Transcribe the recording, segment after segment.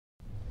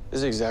This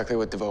is exactly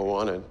what DeVoe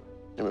wanted.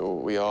 I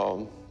mean, we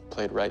all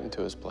played right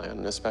into his plan,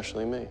 and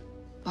especially me.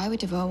 Why would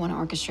DeVoe want to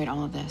orchestrate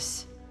all of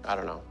this? I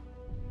don't know.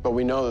 But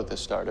we know that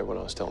this started when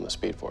I was still in the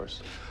Speed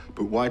Force.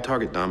 But why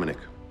target Dominic?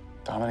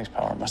 Dominic's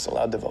power must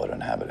allow DeVoe to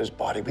inhabit his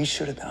body. We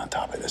should have been on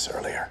top of this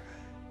earlier.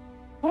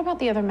 What about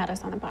the other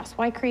metas on the bus?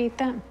 Why create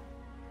them?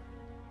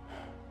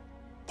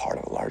 Part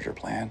of a larger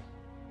plan.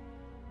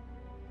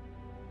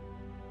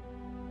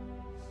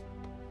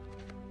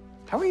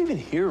 How are you even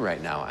here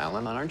right now,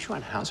 Alan? Aren't you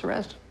on house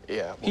arrest?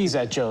 Yeah. Well, He's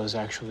at Joe's,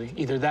 actually.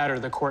 Either that or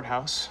the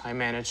courthouse. I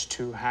managed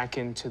to hack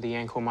into the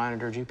ankle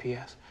monitor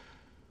GPS.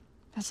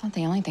 That's not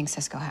the only thing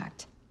Cisco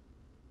hacked.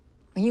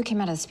 When you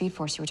came out of the Speed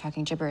Force, you were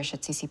talking gibberish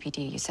at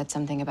CCPD. You said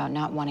something about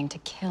not wanting to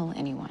kill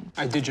anyone.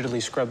 I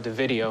digitally scrubbed the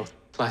video.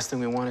 Last thing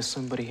we want is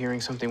somebody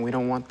hearing something we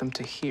don't want them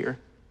to hear.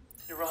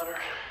 Your Honor,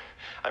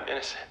 I'm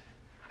innocent.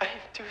 I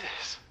didn't do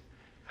this.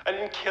 I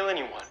didn't kill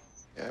anyone.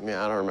 Yeah, I mean,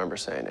 I don't remember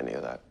saying any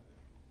of that.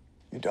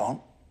 You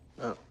don't?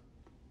 No.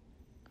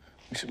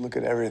 We should look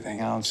at everything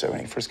Alan said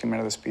when he first came out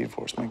of the Speed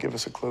Force. Might give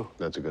us a clue.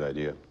 That's a good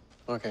idea.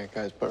 Okay,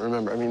 guys, but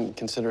remember, I mean,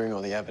 considering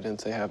all the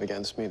evidence they have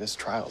against me, this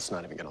trial's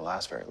not even gonna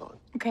last very long.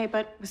 Okay,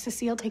 but was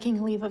Cecile taking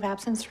a leave of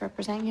absence to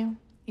represent you?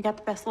 You got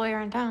the best lawyer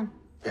in town.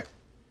 Yeah.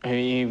 I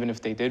mean, even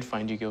if they did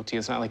find you guilty,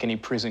 it's not like any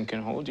prison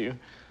can hold you.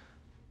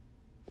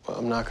 Well,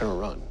 I'm not gonna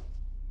run.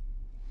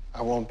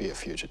 I won't be a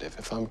fugitive.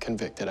 If I'm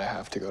convicted, I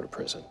have to go to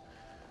prison.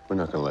 We're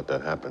not gonna let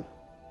that happen.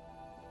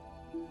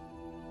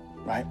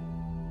 Right?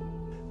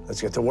 Let's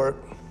get to work.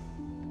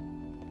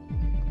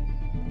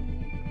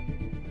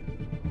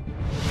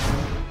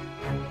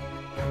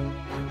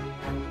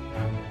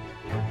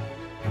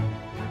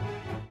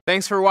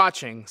 Thanks for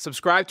watching.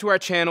 Subscribe to our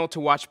channel to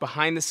watch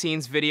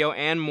behind-the-scenes video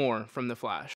and more from The Flash.